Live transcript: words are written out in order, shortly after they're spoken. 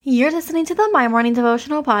You're listening to the My Morning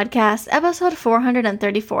Devotional Podcast, episode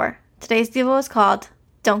 434. Today's devo is called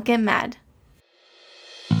Don't Get Mad.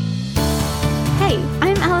 Hey,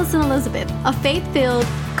 I'm Allison Elizabeth, a faith-filled,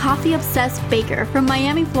 coffee-obsessed baker from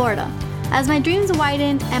Miami, Florida. As my dreams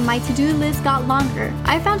widened and my to-do list got longer,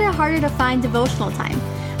 I found it harder to find devotional time.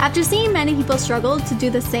 After seeing many people struggle to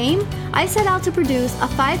do the same, I set out to produce a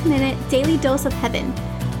 5-minute daily dose of heaven.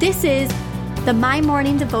 This is the My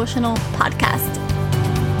Morning Devotional Podcast.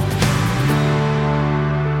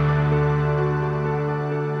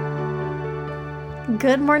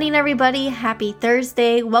 Good morning, everybody. Happy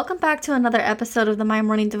Thursday. Welcome back to another episode of the My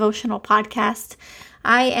Morning Devotional Podcast.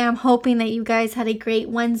 I am hoping that you guys had a great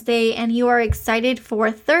Wednesday and you are excited for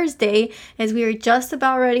Thursday as we are just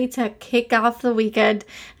about ready to kick off the weekend.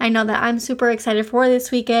 I know that I'm super excited for this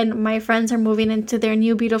weekend. My friends are moving into their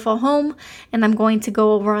new beautiful home and I'm going to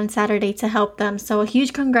go over on Saturday to help them. So a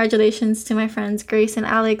huge congratulations to my friends Grace and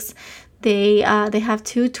Alex. They have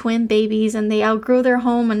 2 twin babies and they outgrew their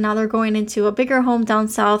home and now they're going into a bigger home down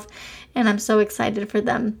south and I'm so excited for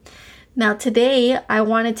them. Now today I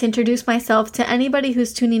wanted to introduce myself to anybody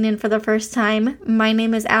who's tuning in for the first time. My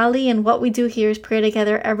name is Allie and what we do here is pray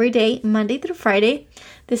together every day, Monday through Friday.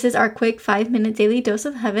 This is our quick 5-minute daily dose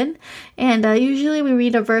of heaven and usually we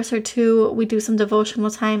read a verse or two, we do some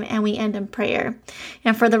devotional time and we end in prayer.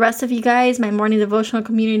 And for the rest of you guys, my morning devotional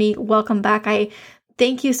community, welcome back.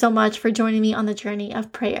 Thank you so much for joining me on the journey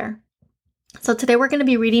of prayer. So today we're going to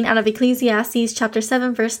be reading out of Ecclesiastes chapter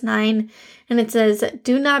 7 verse 9 and it says,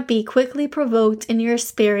 "Do not be quickly provoked in your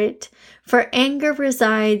spirit, for anger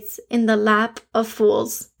resides in the lap of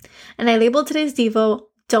fools." And I labeled today's devo,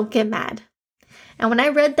 "Don't get mad." And when I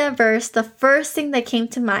read that verse, the first thing that came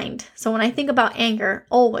to mind, so when I think about anger,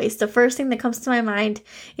 always the first thing that comes to my mind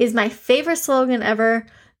is my favorite slogan ever,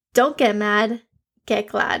 "Don't get mad, get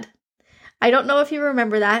glad." I don't know if you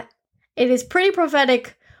remember that. It is pretty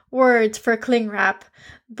prophetic words for cling wrap,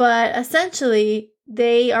 but essentially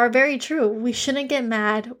they are very true. We shouldn't get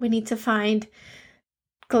mad. We need to find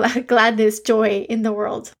gladness, joy in the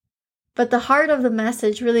world. But the heart of the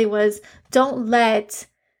message really was, don't let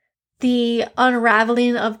the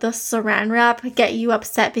unraveling of the saran wrap get you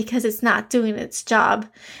upset because it's not doing its job.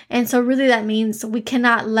 And so really that means we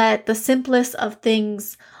cannot let the simplest of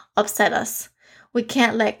things upset us. We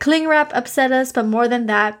can't let cling wrap upset us, but more than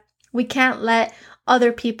that, we can't let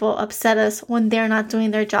other people upset us when they're not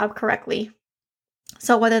doing their job correctly.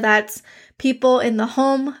 So whether that's people in the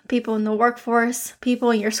home, people in the workforce,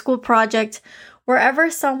 people in your school project,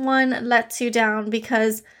 wherever someone lets you down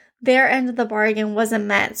because their end of the bargain wasn't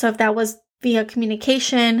met. So if that was via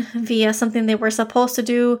communication, via something they were supposed to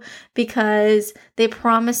do because they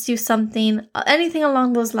promised you something, anything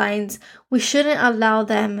along those lines, we shouldn't allow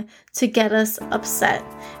them to get us upset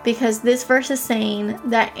because this verse is saying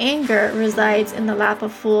that anger resides in the lap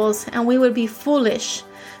of fools and we would be foolish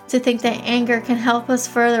to think that anger can help us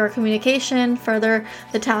further our communication, further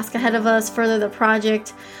the task ahead of us, further the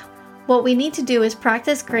project. What we need to do is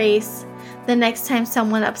practice grace the next time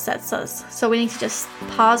someone upsets us. So we need to just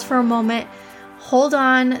pause for a moment, hold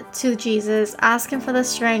on to Jesus, ask Him for the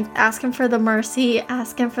strength, ask Him for the mercy,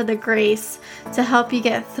 ask Him for the grace to help you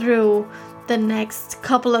get through the next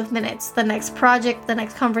couple of minutes, the next project, the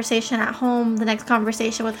next conversation at home, the next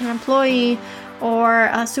conversation with an employee or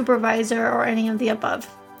a supervisor or any of the above.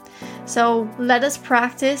 So let us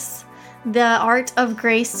practice the art of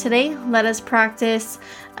grace today. Let us practice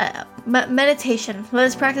meditation. Let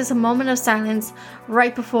us practice a moment of silence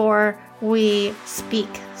right before we speak.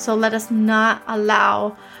 So let us not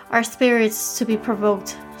allow our spirits to be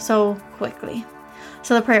provoked so quickly.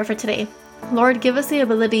 So the prayer for today. Lord, give us the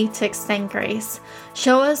ability to extend grace.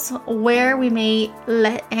 Show us where we may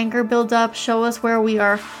let anger build up. Show us where we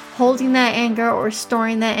are holding that anger or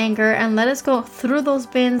storing that anger, and let us go through those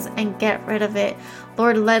bins and get rid of it.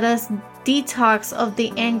 Lord, let us detox of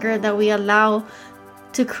the anger that we allow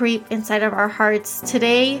to creep inside of our hearts.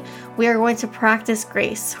 Today, we are going to practice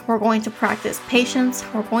grace. We're going to practice patience.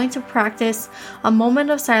 We're going to practice a moment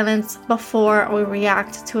of silence before we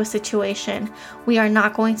react to a situation. We are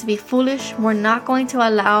not going to be foolish. We're not going to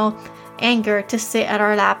allow anger to sit at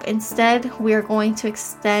our lap. Instead, we are going to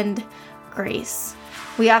extend grace.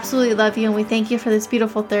 We absolutely love you and we thank you for this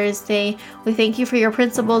beautiful Thursday. We thank you for your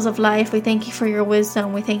principles of life. We thank you for your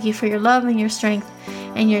wisdom. We thank you for your love and your strength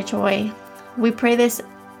and your joy. We pray this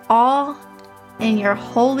all in your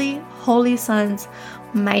holy, holy Son's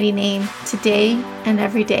mighty name today and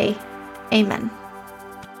every day. Amen.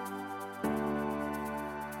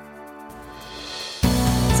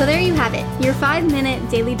 So there you have it, your 5-minute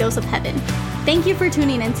daily dose of heaven. Thank you for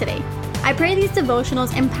tuning in today. I pray these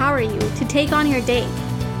devotionals empower you to take on your day.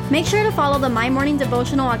 Make sure to follow the My Morning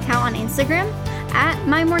Devotional account on Instagram at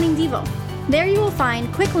MyMorningDevo. There you will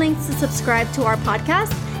find quick links to subscribe to our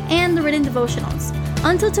podcast and the written devotionals.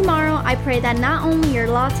 Until tomorrow, I pray that not only your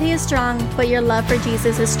latte is strong, but your love for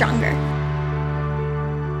Jesus is stronger.